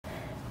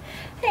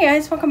Hey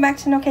guys, welcome back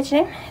to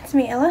nocatchyname. It's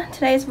me, Ella.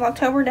 Today is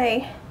Vlogtober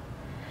day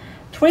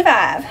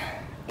 25.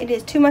 It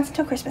is 2 months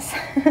until Christmas.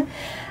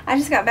 I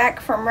just got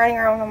back from riding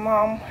around with my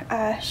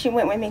mom. She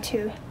went with me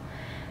to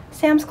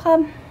Sam's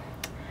Club,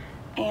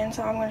 and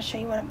so I'm going to show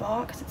you what I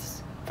bought because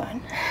it's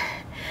fun.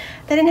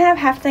 They didn't have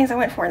half the things I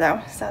went for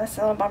though, so that's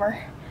a little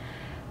bummer.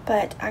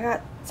 But I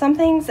got some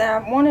things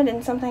that I wanted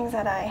and some things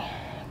that I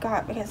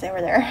got because they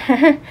were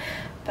there.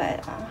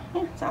 But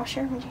yeah, so I'll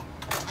share with you.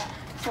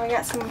 So I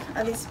got some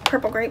of these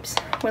purple grapes.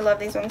 We love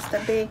these ones.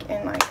 They're big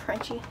and like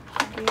crunchy.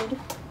 Good.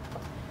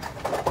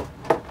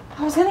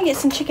 I was gonna get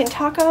some chicken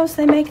tacos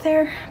they make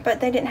there, but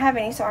they didn't have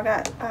any, so I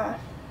got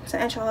some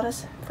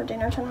enchiladas for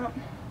dinner tonight.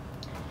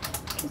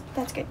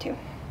 That's good too.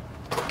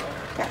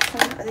 Got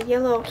some of the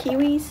yellow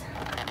kiwis.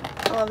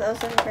 I love those.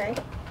 Those are very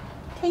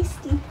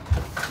tasty.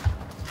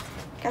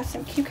 Got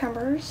some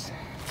cucumbers.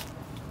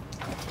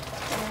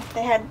 And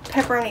they had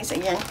pepperonis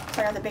again,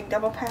 so I got the big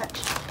double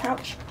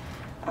pouch.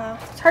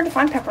 It's hard to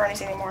find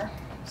pepperonis anymore.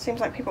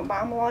 Seems like people buy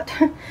them a lot.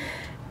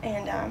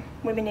 And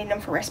we've been needing them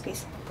for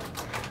recipes.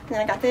 And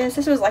then I got this.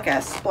 This was like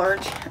a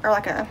splurge, or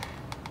like a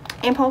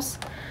impulse.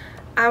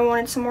 I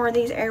wanted some more of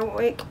these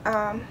Airwick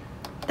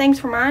things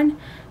for mine,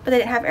 but they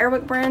didn't have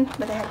Airwick brand,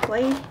 but they had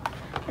Glade.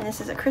 And this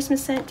is a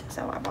Christmas scent,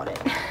 so I bought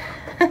it.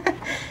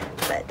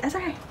 But that's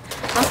okay.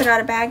 I also got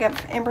a bag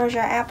of ambrosia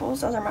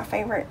apples. Those are my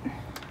favorite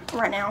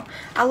right now.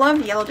 I love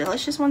the yellow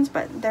delicious ones,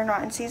 but they're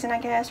not in season, I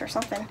guess, or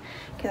something,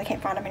 because I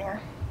can't find them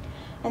anywhere.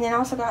 And then I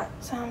also got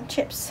some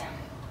chips.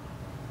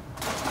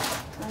 So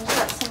I just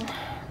got some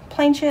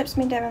plain chips.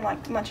 Me and Devin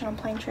like munching on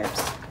plain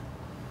chips.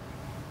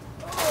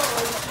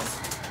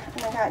 Oh,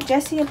 and I got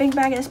Jesse a big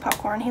bag of this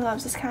popcorn. He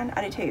loves this kind.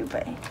 I do too,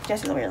 but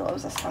Jesse really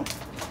loves this one.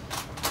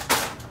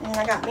 And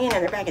then I got me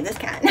another bag of this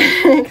kind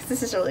because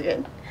this is really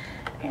good,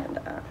 and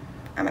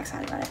I'm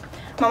excited about it.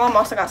 My mom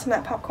also got some of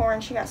that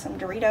popcorn. She got some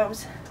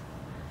Doritos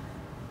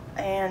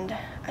and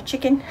a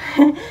chicken,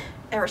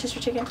 or sister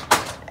chicken,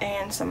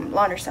 and some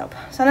laundry soap.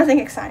 So nothing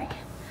exciting.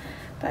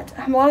 But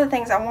a lot of the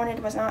things I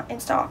wanted was not in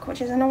stock,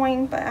 which is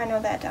annoying, but I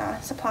know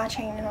that supply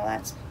chain and all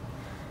that's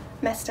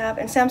messed up.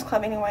 And Sam's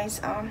Club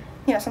anyways,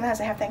 you know, sometimes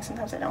they have things,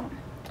 sometimes they don't.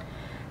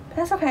 But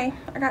that's okay.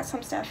 I got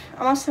some stuff.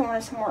 I also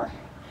wanted some more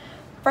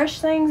fresh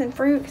things and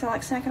fruit, because I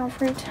like snacking on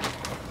fruit.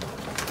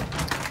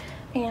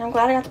 And I'm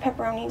glad I got the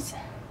pepperonis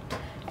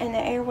and the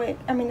Airwick,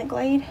 the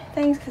Glade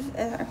things, because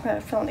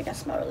I'm feeling they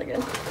smell really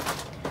good.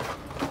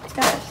 It's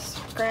got a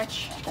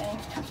scratch thing,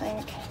 I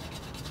think.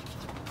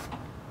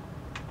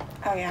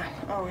 Oh yeah,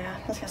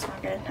 that's gonna smell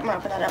good. I'm gonna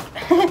open that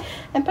up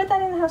and put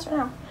that in the house right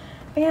now.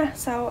 But yeah,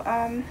 so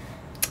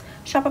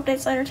shop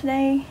updates later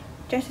today.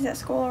 Jesse's at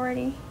school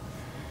already.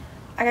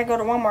 I gotta go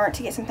to Walmart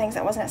to get some things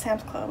that wasn't at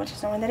Sam's Club, which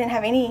is annoying. They didn't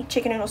have any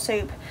chicken noodle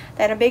soup.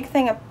 They had a big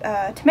thing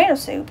of tomato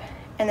soup,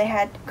 and they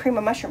had cream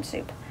of mushroom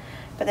soup,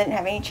 but they didn't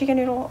have any chicken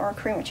noodle or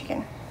cream of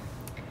chicken.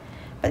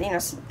 But you know,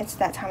 it's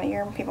that time of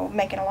year when people are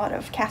making a lot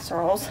of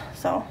casseroles,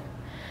 so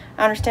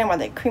I understand why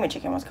the cream of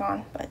chicken was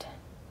gone. But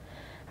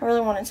I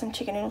really wanted some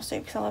chicken noodle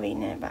soup because I love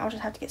eating it, but I'll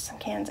just have to get some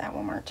cans at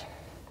Walmart.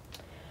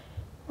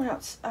 What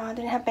else?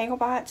 Didn't have bagel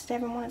bites.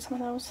 Devin wanted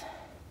some of those.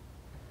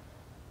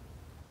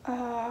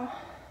 A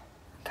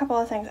couple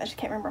other things. I just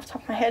can't remember off the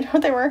top of my head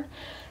what they were.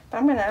 But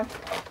I'm gonna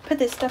put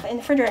this stuff in the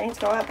refrigerator. It needs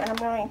to go up, and I'm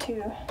going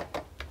to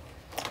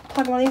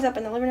plug one of these up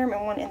in the living room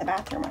and one in the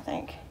bathroom, I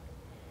think,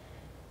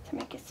 to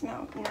make it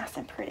smell nice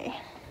and pretty.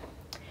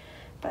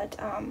 But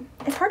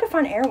it's hard to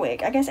find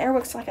Airwick. I guess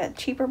Airwick's like a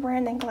cheaper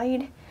brand than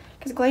Glade,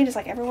 because Glade is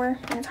like everywhere,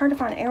 and it's hard to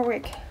find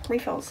Airwick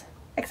refills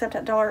except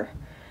at Dollar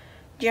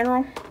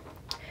General.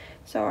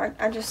 So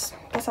I guess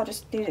I'll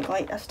just do the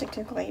Glade. I'll stick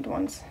to Glade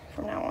ones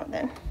from now on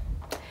then.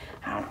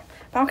 I don't know.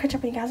 But I'll catch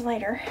up with you guys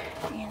later,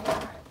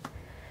 and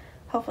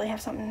hopefully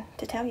have something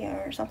to tell you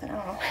or something. I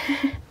don't know.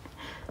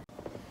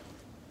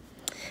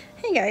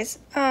 Hey guys,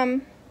 I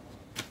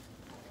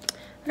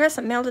got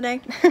some mail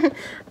today.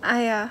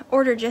 I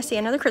ordered Jesse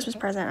another Christmas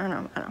present. I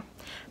don't know.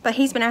 But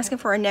he's been asking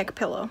for a neck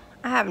pillow.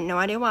 I have no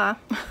idea why,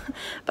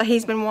 but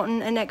he's been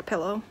wanting a neck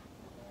pillow.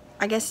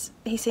 I guess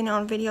he's seen it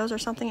on videos or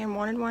something and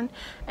wanted one,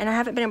 and I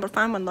haven't been able to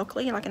find one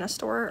locally, like in a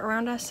store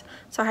around us.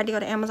 So I had to go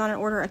to Amazon and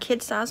order a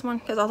kid size one,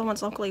 because all the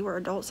ones locally were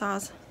adult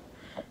size,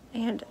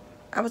 and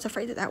I was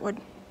afraid that that would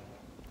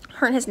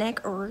hurt his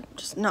neck or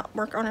just not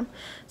work on him.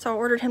 So I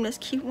ordered him this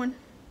cute one.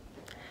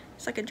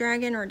 It's like a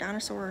dragon or a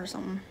dinosaur or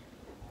something.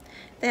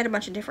 They had a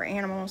bunch of different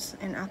animals,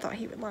 and I thought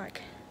he would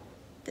like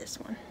this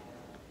one.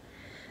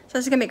 So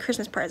this is gonna be a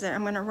Christmas present.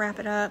 I'm gonna wrap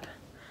it up.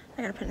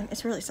 I gotta put it in.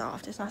 It's really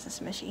soft. It's nice and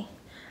smushy.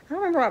 I don't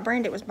remember what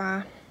brand it was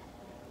by.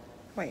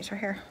 Wait, it's right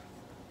here.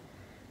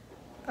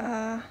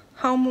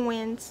 Home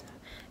Winds.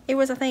 It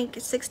was, I think,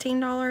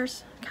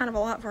 $16. Kind of a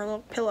lot for a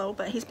little pillow,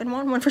 but he's been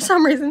wanting one for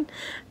some reason,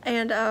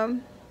 and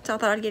so I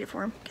thought I'd get it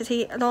for him, because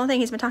the only thing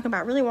he's been talking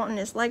about really wanting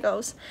is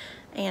Legos,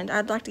 and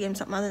I'd like to give him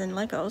something other than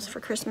Legos for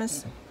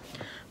Christmas.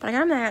 But I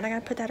got him that, and I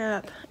gotta put that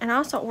up. And I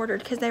also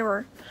ordered, because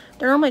they're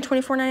normally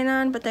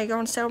 $24.99, but they go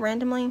on sale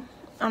randomly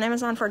on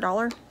Amazon for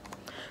 $1.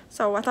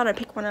 So I thought I'd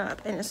pick one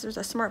up, and this is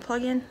a smart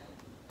plug-in.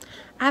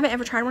 I haven't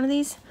ever tried one of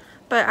these,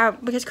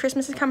 But because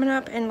Christmas is coming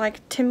up, and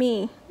like to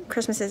me,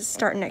 Christmas is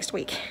starting next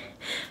week.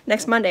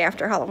 Next Monday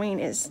after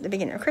Halloween is the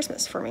beginning of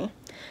Christmas for me.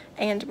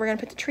 And we're gonna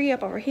put the tree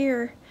up over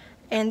here,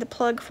 and the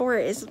plug for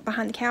it is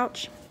behind the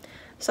couch.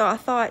 So I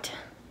thought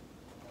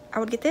I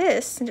would get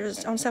this, since it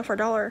was on sale for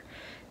 $1,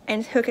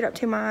 and hook it up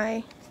to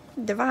my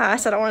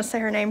device. I don't want to say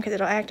her name because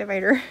it'll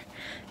activate her,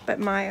 but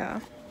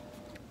my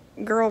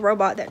girl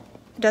robot that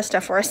does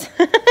stuff for us.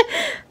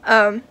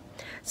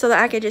 So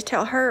that I could just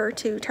tell her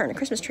to turn the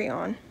Christmas tree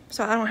on,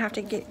 so I don't have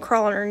to get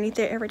crawling underneath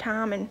it every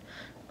time and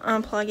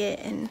unplug it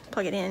and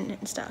plug it in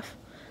and stuff.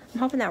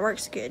 I'm hoping that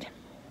works good,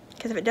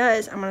 because if it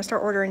does, I'm gonna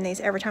start ordering these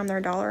every time they're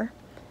 $1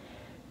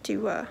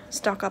 to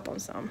stock up on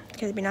some,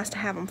 because it'd be nice to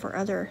have them for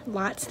other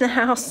lights in the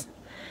house.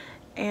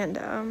 And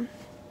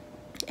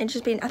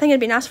just be, I think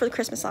it'd be nice for the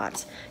Christmas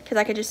lights, because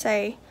I could just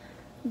say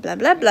blah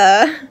blah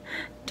blah,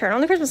 turn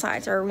on the Christmas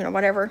lights, or you know,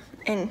 whatever,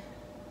 and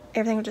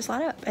everything would just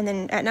light up. And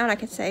then at night I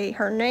could say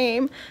her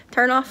name,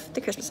 turn off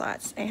the Christmas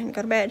lights, and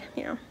go to bed.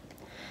 You know,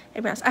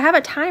 it'd be nice. I have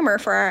a timer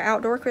for our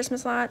outdoor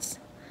Christmas lights,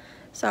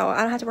 so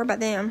I don't have to worry about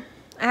them.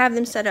 I have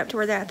them set up to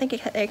where I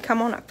think they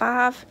come on at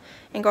 5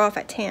 and go off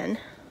at 10.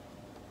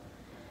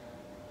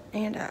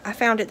 And I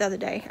found it the other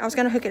day. I was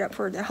going to hook it up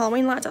for the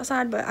Halloween lights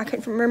outside, but I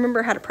couldn't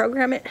remember how to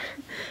program it.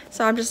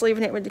 So I'm just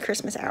leaving it with the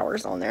Christmas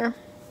hours on there.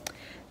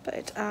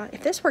 But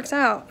if this works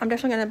out, I'm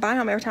definitely going to buy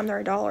them every time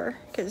they're $1,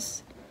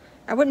 because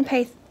I wouldn't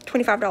pay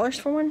 $25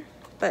 for one,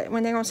 but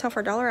when they're going to sell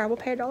for $1, I will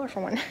pay $1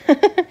 for one.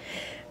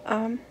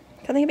 I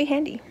think it'd be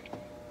handy.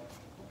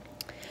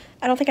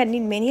 I don't think I'd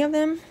need many of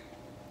them,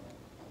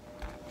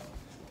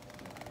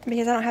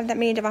 because I don't have that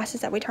many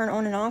devices that we turn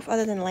on and off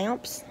other than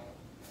lamps.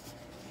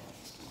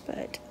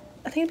 But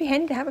I think it'd be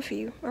handy to have a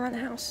few around the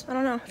house. I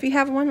don't know. If you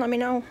have one, let me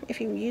know if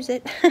you use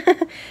it.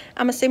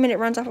 I'm assuming it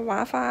runs off of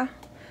Wi-Fi.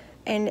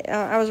 And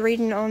I was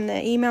reading on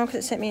the email,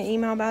 because it sent me an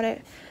email about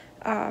it.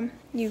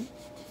 You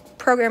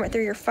program it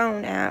through your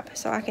phone app,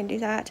 so I can do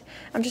that.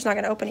 I'm just not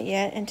going to open it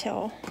yet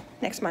until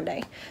next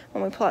Monday.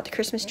 When we pull out the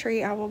Christmas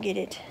tree, I will get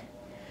it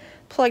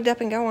plugged up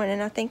and going.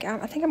 And I think I'm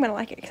going to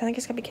like it, because I think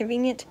it's going to be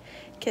convenient.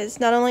 Because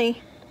not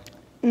only,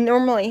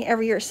 normally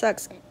every year it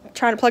sucks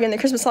trying to plug in the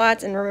Christmas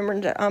lights and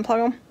remembering to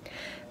unplug them.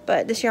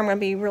 But this year I'm going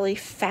to be really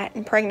fat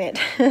and pregnant.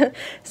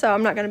 So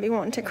I'm not going to be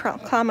wanting to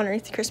climb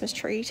underneath the Christmas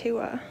tree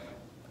to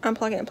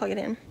unplug it and plug it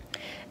in.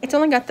 It's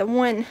only got the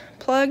one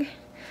plug,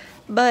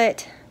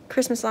 but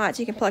Christmas lights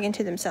you can plug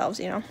into themselves,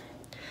 you know.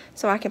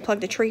 So I can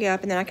plug the tree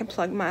up, and then I can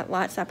plug my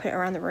lights I put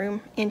around the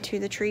room into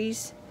the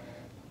tree's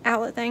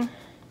outlet thing.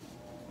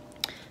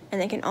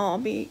 And they can all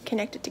be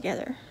connected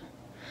together.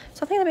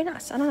 So I think that'd be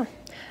nice. I don't know.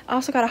 I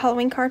also got a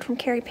Halloween card from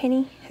Carrie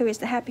Penny, who is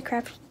the Happy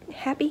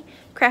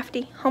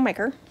Crafty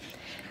Homemaker.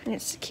 And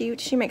it's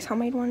cute. She makes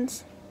homemade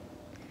ones.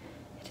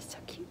 It is so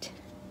cute.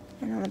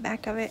 And on the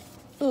back of it,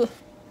 ugh.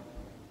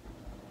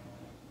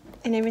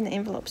 And even the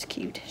envelope's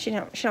cute. She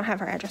don't have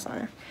her address on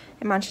her.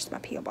 And mine's just my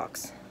P.O.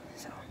 box.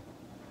 So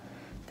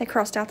they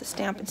crossed out the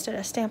stamp instead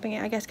of stamping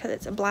it, I guess, because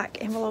it's a black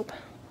envelope.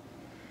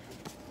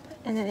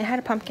 And then it had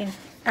a pumpkin.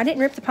 I didn't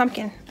rip the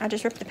pumpkin. I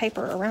just ripped the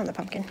paper around the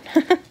pumpkin.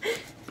 Let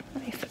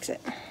me fix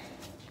it.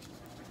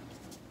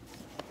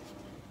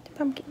 The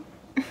pumpkin.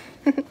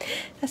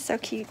 That's so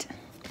cute.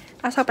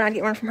 I was hoping I'd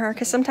get one from her,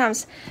 because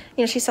sometimes,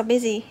 you know, she's so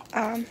busy,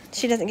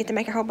 she doesn't get to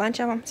make a whole bunch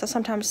of them. So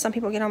sometimes some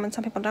people get them and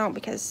some people don't,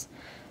 because,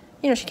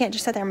 you know, she can't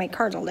just sit there and make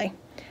cards all day.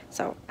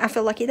 So I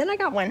feel lucky that I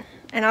got one.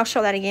 And I'll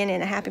show that again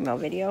in a Happy Mail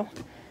video.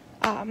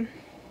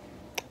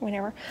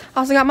 Whenever. I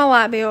also got my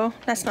light bill.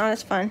 That's not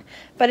as fun.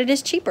 But it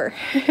is cheaper.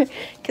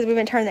 Because we've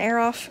been turning the air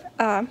off.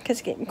 Because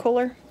it's getting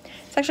cooler.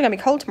 It's actually going to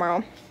be cold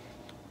tomorrow.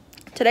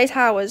 Today's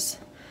high was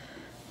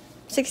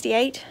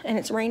 68. And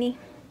it's rainy.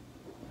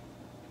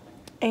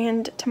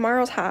 And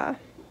tomorrow's high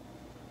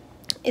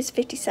is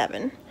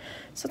 57.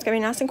 So it's going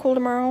to be nice and cool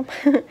tomorrow.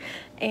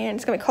 And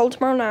it's going to be cold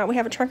tomorrow night. We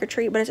have a trunk or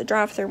treat, but it's a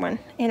drive-through one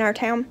in our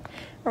town.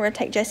 We're going to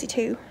take Jesse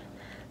to.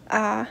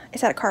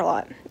 It's at a car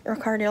lot or a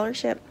car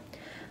dealership.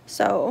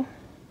 So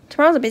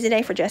tomorrow's a busy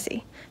day for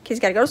Jesse. He's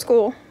got to go to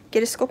school,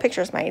 get his school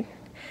pictures made,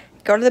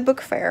 go to the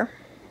book fair.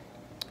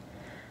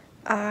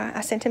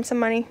 I sent him some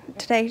money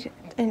today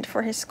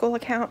for his school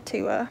account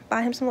to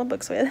buy him some little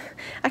books with.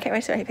 I can't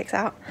wait to see what he picks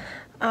out.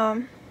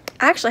 I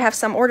actually have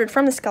some ordered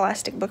from the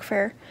Scholastic Book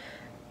Fair.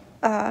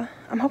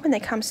 I'm hoping they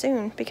come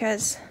soon,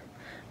 because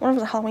one of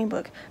them was a Halloween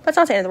book. But it's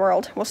not the end of the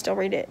world. We'll still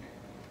read it,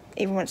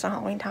 even when it's not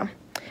Halloween time.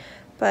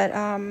 But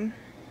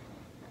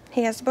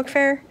he has the book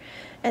fair,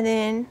 and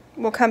then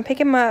we'll come pick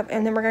him up,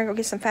 and then we're going to go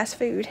get some fast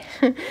food.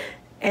 And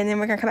then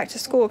we're going to come back to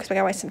school, because we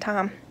got to waste some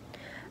time.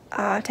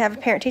 To have a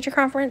parent-teacher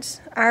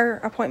conference. Our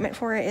appointment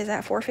for it is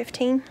at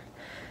 4:15.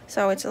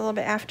 So it's a little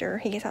bit after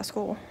he gets out of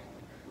school.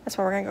 That's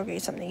why we're going to go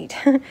get something to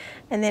eat.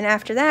 And then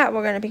after that,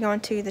 we're going to be going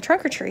to the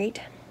trunk or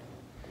treat.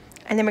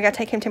 And then we got to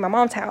take him to my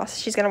mom's house.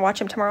 She's going to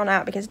watch him tomorrow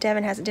night, because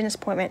Devin has a dentist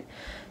appointment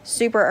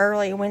super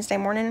early Wednesday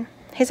morning.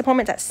 His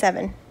appointment's at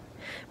 7,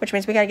 which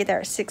means we got to get there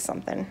at 6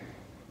 something.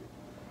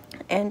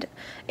 And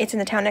it's in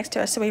the town next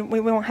to us, so we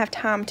won't have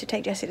time to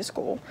take Jesse to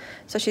school.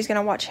 So she's going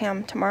to watch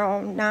him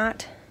tomorrow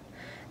night.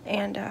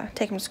 and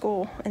take him to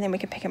school, and then we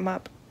can pick him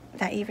up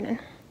that evening.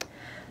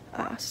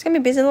 So it's going to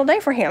be a busy little day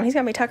for him. He's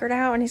going to be tuckered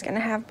out, and he's going to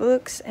have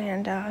books,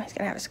 and he's going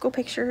to have his school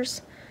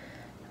pictures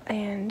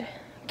and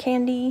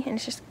candy, and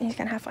he's going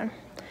to have fun.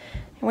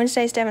 And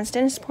Wednesday's Devin's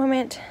dentist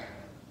appointment.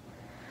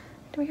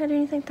 Do we got to do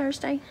anything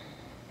Thursday?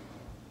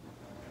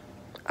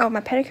 Oh,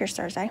 my pedicure's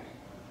Thursday.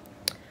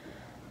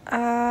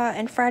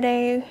 And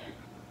Friday,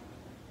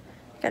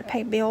 got to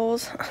pay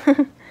bills.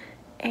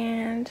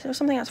 And there was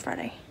something else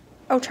Friday.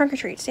 Oh, trunk or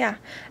treats, yeah.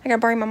 I got to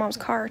borrow my mom's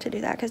car to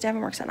do that because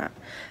Devin works at night.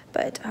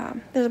 But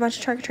there's a bunch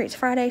of trunk or treats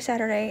Friday,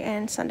 Saturday,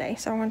 and Sunday.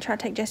 So I'm going to try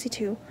to take Jessie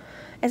to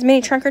as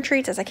many trunk or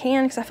treats as I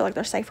can because I feel like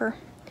they're safer.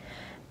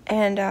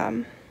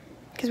 And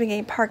because we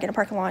can park in a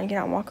parking lot and get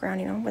out and walk around,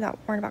 you know, without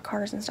worrying about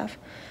cars and stuff.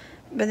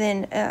 But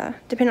then,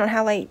 depending on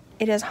how late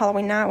it is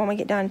Halloween night, when we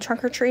get done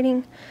trunk or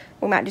treating,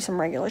 we might do some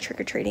regular trick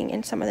or treating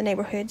in some of the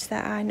neighborhoods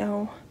that I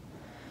know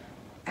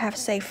have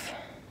safe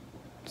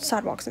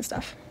sidewalks and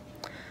stuff.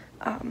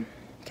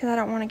 Because I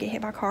don't want to get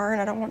hit by a car,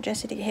 and I don't want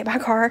Jessie to get hit by a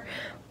car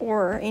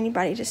or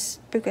anybody to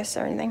spook us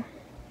or anything.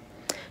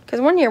 Because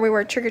one year we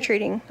were trick or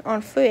treating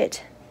on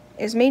foot.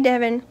 It was me,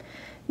 Devin,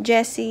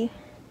 Jessie,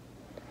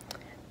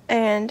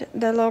 and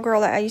the little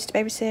girl that I used to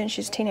babysit, and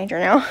she's a teenager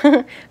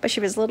now, but she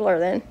was littler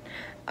then.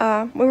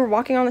 We were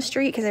walking on the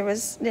street because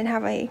it didn't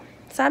have a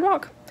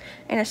sidewalk,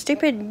 and a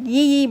stupid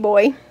yee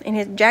boy in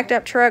his jacked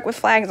up truck with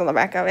flags on the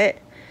back of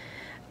it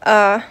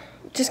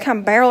just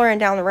come barreling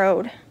down the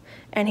road,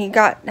 and he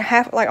got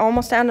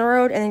almost down the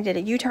road, and then did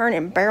a U-turn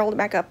and barreled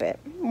back up it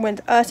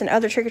with us and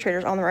other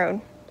trick-or-treaters on the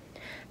road.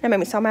 That made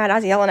me so mad. I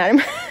was yelling at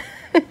him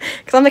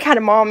because I'm the kind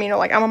of mom, you know,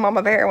 like I'm a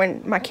mama bear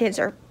when my kids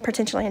are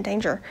potentially in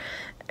danger.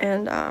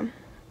 And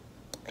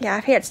yeah,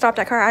 if he had stopped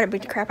that car, I'd have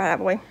beat the crap out of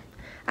that boy.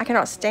 I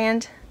cannot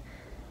stand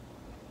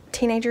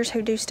teenagers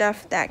who do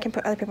stuff that can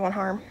put other people in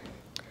harm.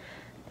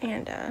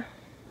 And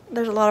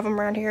there's a lot of them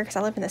around here because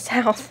I live in the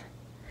South,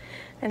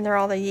 and they're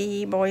all the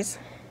yee boys,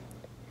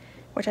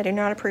 which I do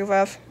not approve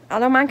of. I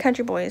don't mind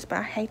country boys, but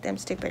I hate them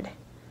stupid,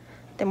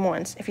 them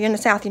ones. If you're in the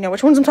South, you know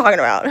which ones I'm talking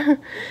about.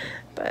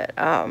 But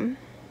yeah,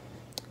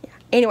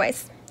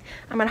 anyways,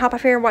 I'm gonna hop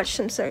off here and watch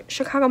some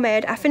Chicago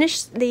Med. I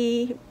finished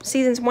the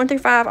seasons 1 through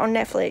 5 on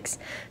Netflix,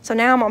 so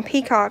now I'm on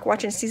Peacock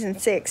watching season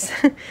 6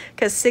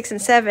 because 6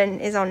 and 7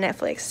 is on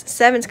Netflix.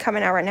 7's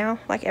coming out right now,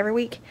 like every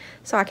week,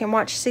 so I can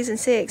watch season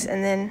 6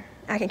 and then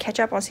I can catch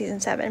up on season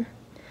 7.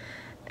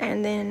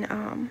 And then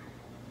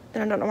I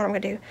don't know what I'm gonna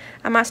do.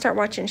 I might start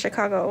watching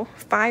Chicago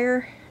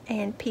Fire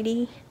and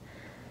PD.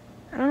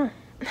 I don't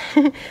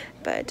know.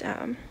 But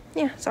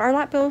yeah, so our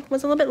light bill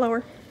was a little bit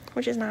lower,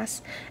 which is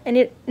nice.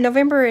 And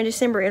November and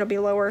December it'll be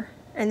lower,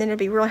 and then it'll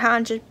be really high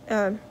in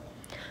well,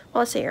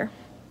 let's see here.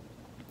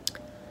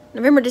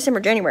 November, December,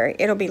 January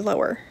it'll be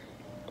lower.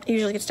 It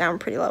usually gets down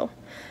pretty low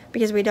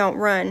because we don't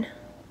run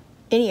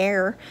any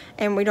air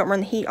and we don't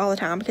run the heat all the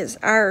time because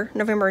our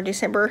November and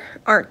December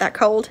aren't that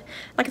cold.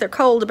 Like, they're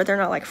cold, but they're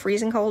not like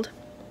freezing cold.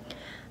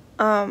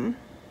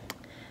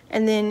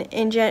 And then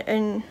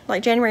in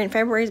like January and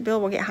February's bill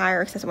will get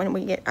higher because that's when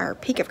we get our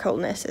peak of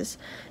coldness. Is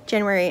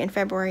January and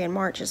February and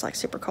March is like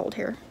super cold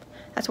here.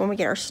 That's when we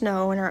get our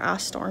snow and our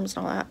ice storms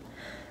and all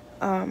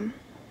that.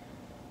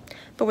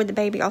 But with the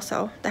baby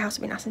also, the house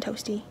will be nice and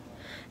toasty.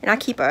 And I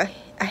keep a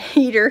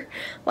heater,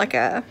 like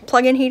a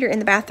plug-in heater in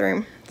the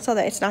bathroom so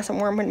that it's nice and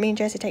warm when me and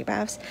Jessie take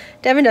baths.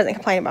 Devin doesn't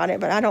complain about it,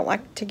 but I don't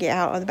like to get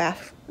out of the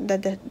bath,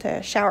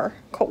 the shower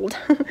cold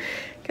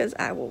because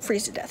I will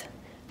freeze to death.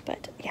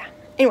 But yeah,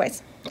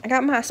 anyways, I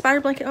got my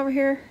spider blanket over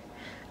here.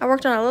 I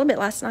worked on it a little bit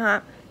last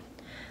night,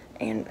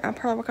 and I'll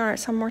probably work on it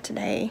some more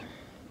today.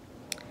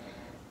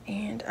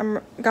 And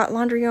I got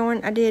laundry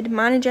going. I did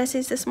mine and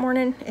Jessie's this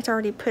morning. It's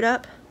already put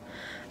up.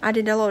 I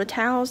did a load of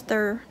towels.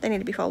 They need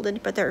to be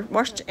folded, but they're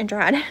washed and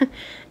dried.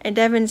 And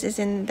Devin's is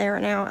in there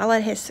right now. I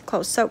let his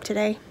clothes soak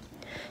today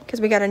because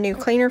we got a new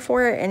cleaner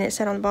for it, and it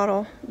said on the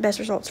bottle, best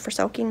results for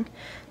soaking.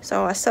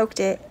 So I soaked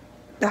it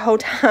the whole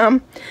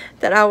time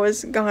that I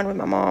was gone with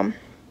my mom.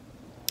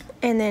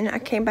 And then I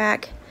came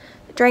back,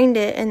 drained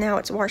it, and now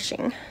it's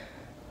washing.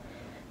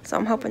 So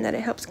I'm hoping that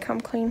it helps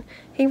come clean.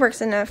 He works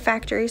in a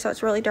factory, so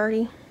it's really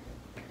dirty.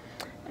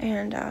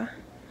 And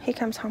he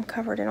comes home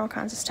covered in all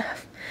kinds of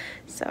stuff.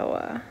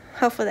 So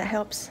hopefully that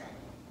helps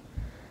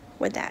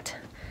with that.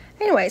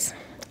 Anyways,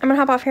 I'm going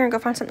to hop off here and go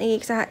find something to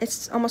eat because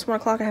it's almost 1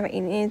 o'clock and I haven't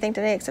eaten anything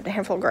today except a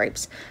handful of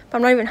grapes. But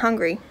I'm not even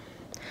hungry.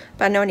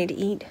 But I know I need to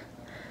eat.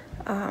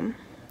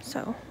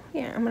 So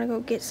yeah, I'm going to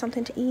go get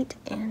something to eat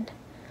and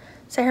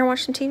sit here and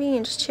watch some TV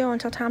and just chill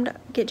until time to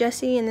get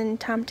Jessie, and then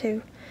time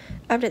to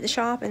update the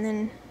shop, and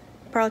then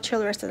probably chill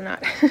the rest of the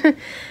night.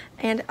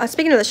 And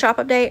speaking of the shop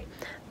update,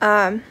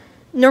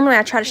 normally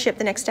I try to ship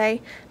the next day,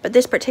 but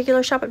this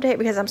particular shop update,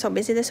 because I'm so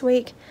busy this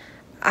week,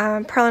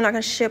 I'm probably not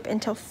going to ship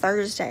until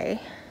Thursday.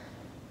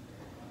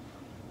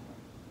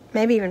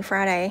 Maybe even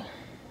Friday.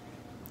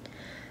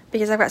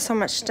 Because I've got so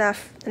much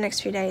stuff the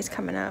next few days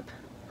coming up.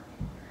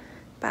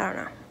 But I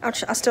don't know.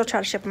 I'll still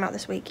try to ship them out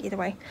this week either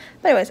way.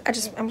 But anyways,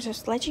 I'm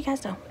just let you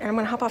guys know. And I'm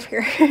going to hop off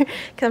here because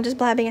I'm just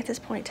blabbing at this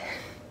point.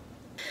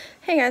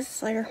 Hey guys,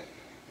 it's later.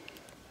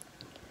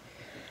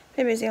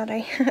 Been busy all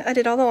day. I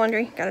did all the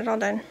laundry, got it all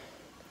done.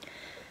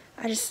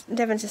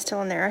 Devin's is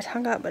still in there. I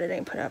hung up, but it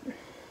ain't put up.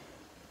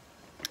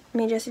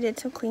 Me and Jesse did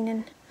some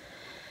cleaning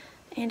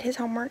and his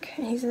homework,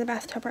 and he's in the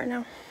bathtub right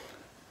now.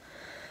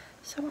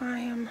 So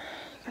I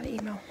got an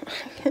email.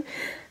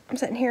 I'm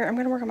sitting here. I'm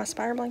gonna work on my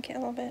spider blanket a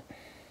little bit.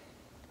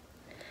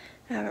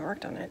 I haven't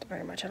worked on it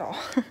very much at all.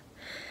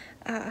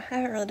 I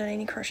haven't really done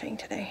any crocheting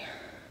today.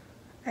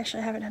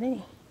 Actually, I haven't done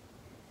any.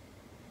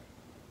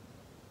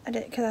 I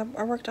did because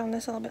I worked on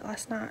this a little bit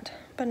last night,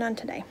 but none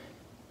today.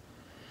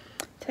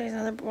 Today's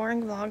another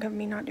boring vlog of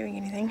me not doing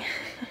anything.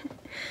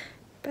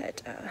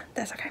 But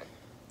that's okay.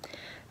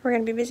 We're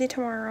gonna be busy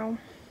tomorrow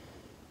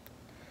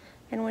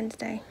and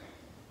Wednesday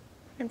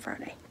and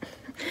Friday.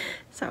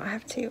 So I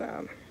have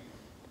to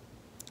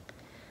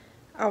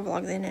I'll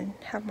vlog then and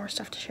have more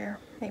stuff to share,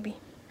 maybe.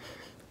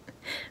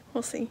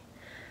 We'll see.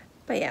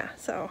 But yeah,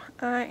 so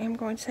I am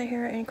going to sit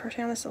here and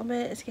crochet on this a little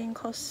bit. It's getting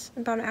close,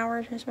 about an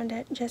hour. Just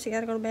when Jesse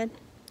gotta go to bed.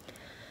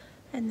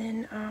 And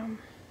then,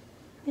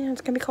 yeah,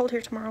 it's gonna be cold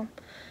here tomorrow.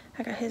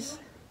 I got his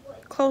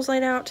clothes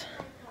laid out,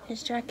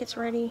 his jacket's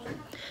ready,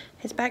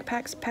 his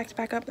backpack's packed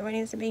back up the way it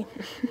needs to be.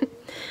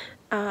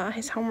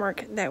 His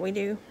homework that we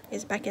do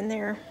is back in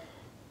there.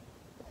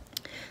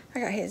 I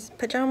got his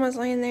pajamas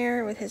laying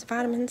there with his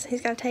vitamins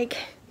he's got to take.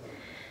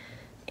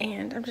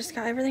 And I've just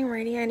got everything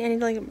ready. I need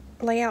to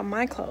lay out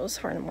my clothes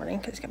for in the morning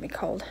because it's going to be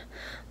cold.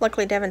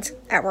 Luckily, Devin's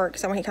at work,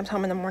 so when he comes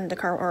home in the morning, the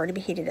car will already be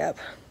heated up.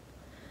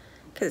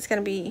 Because it's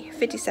going to be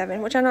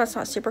 57, which I know it's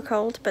not super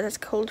cold, but it's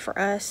cold for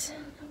us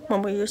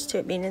when we're used to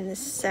it being in the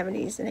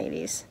 70s and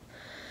 80s.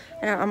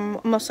 And I'm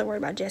mostly worried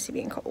about Jesse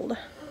being cold.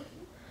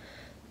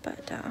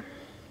 But,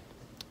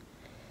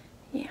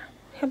 yeah,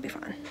 he'll be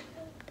fine.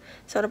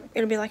 So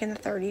it'll be like in the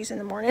 30s in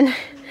the morning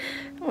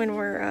when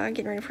we're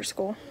getting ready for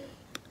school.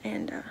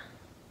 And,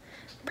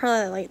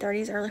 probably the late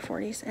 30s, early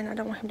 40s, and I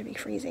don't want him to be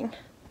freezing.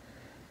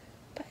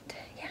 But,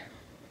 yeah.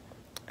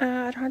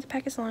 I don't have to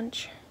pack his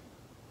lunch.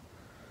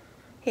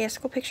 He has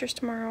school pictures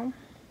tomorrow.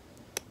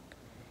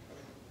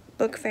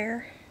 Book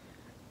fair.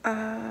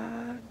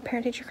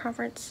 Parent-teacher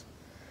conference.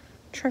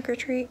 Trunk or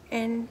treat.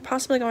 And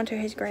possibly going to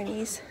his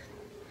granny's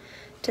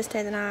to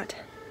stay the night.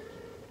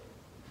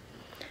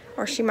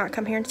 Or she might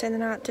come here and stay the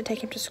night to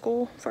take him to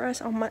school for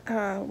us on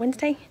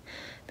Wednesday.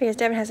 Because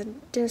Devin has a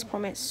dentist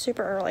appointment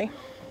super early.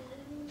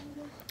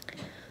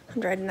 I'm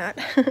dreading that.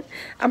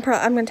 I'm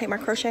gonna take my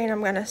crochet and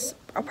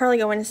I'll probably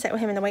go in and sit with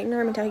him in the waiting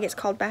room until he gets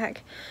called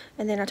back.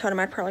 And then I told him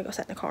I'd probably go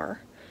sit in the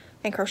car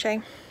and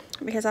crochet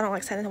because I don't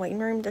like sitting in the waiting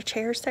room. The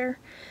chairs there,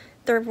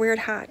 they're weird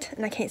height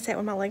and I can't sit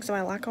with my legs the way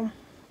I like them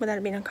without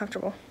it being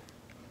uncomfortable,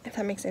 if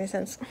that makes any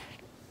sense.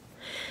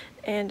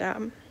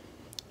 And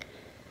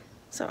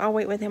so I'll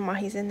wait with him while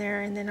he's in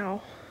there, and then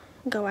I'll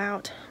go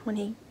out when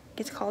he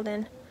gets called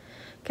in.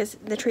 Because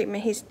the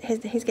treatment, he's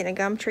getting a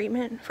gum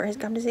treatment for his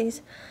gum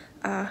disease.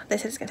 They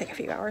said it's going to take a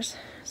few hours.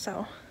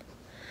 So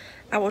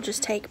I will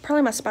just take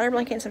probably my spider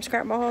blanket and some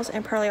scrap balls,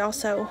 and probably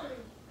also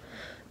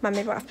my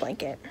midwife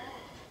blanket.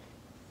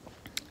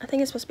 I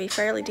think it's supposed to be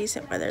fairly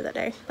decent weather that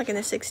day, like in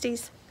the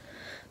 60s.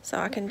 So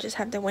I can just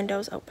have the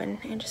windows open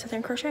and just sit there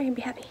and crochet and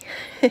be happy.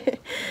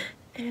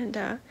 And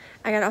I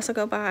gotta also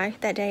go by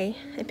that day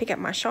and pick up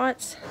my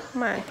shots,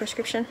 my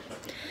prescription,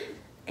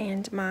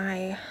 and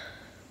my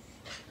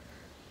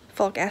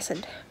folic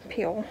acid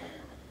pill.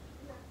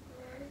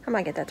 I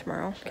might get that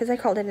tomorrow because they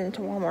called it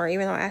into Walmart,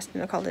 even though I asked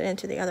them to call it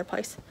into the other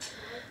place.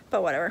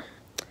 But whatever.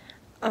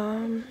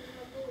 Yeah,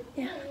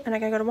 and I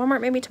gotta go to Walmart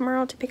maybe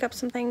tomorrow to pick up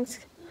some things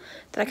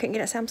that I couldn't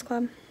get at Sam's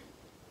Club.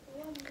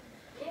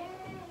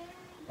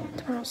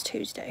 Tomorrow's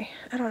Tuesday.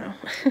 I don't know.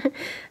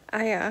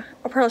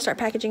 I'll probably start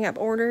packaging up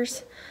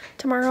orders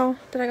tomorrow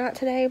that I got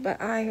today,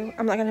 but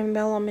I'm not going to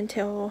mail them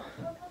until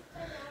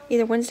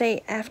either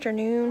Wednesday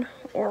afternoon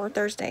or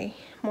Thursday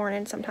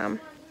morning sometime.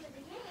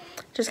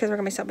 Just because we're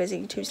going to be so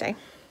busy Tuesday.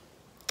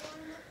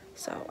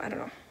 So, I don't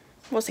know.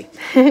 We'll see.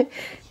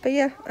 But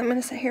yeah, I'm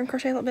going to sit here and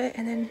crochet a little bit,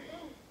 and then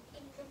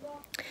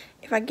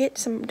if I get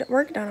some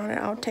work done on it,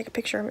 I'll take a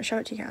picture of it and show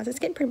it to you guys. It's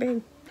getting pretty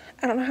big.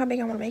 I don't know how big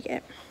I want to make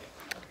it.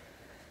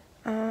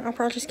 I'll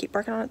probably just keep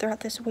working on it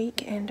throughout this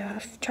week and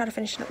try to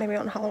finish it up maybe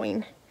on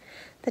Halloween,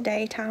 the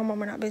daytime when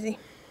we're not busy.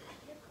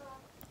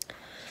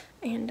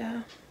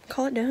 And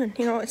call it done.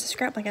 You know, it's a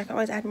scrap blanket. I can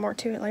always add more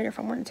to it later if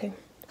I wanted to.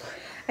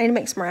 I need to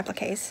make some more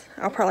appliques.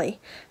 I'll probably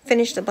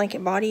finish the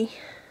blanket body,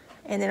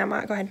 and then I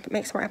might go ahead and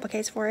make some more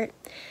appliques for it,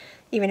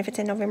 even if it's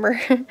in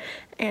November.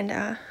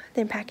 And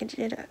then package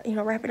it, you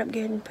know, wrap it up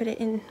good and put it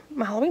in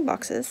my Halloween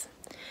boxes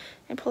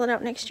and pull it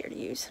out next year to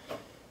use.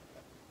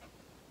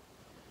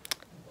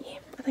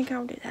 I think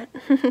I'll do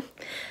that.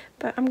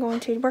 But I'm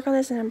going to work on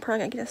this, and I'm probably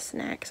going to get a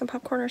snack, some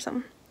popcorn or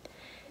something.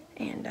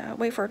 And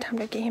wait for a time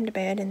to get him to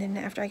bed. And then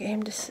after I get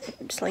him to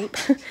sleep,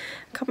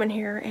 come in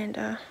here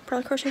and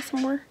probably crochet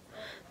some more.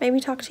 Maybe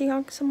talk to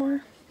y'all some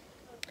more.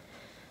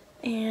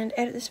 And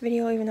edit this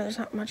video, even though there's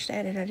not much to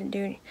edit. I didn't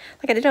do any.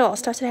 Like, I did a lot of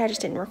stuff today, I just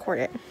didn't record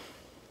it.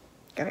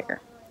 Go here.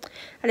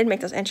 I did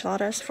make those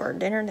enchiladas for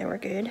dinner, and they were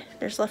good.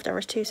 There's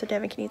leftovers too, so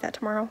Devin can eat that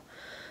tomorrow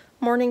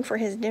morning for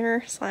his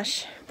dinner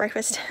 /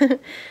 breakfast.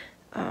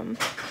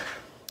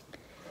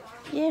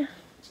 Yeah,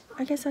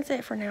 I guess that's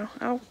it for now.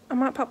 I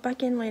might pop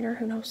back in later,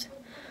 who knows,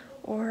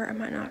 or I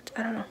might not.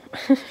 I don't know.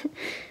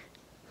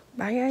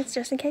 Bye guys,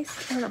 just in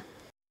case. I don't know.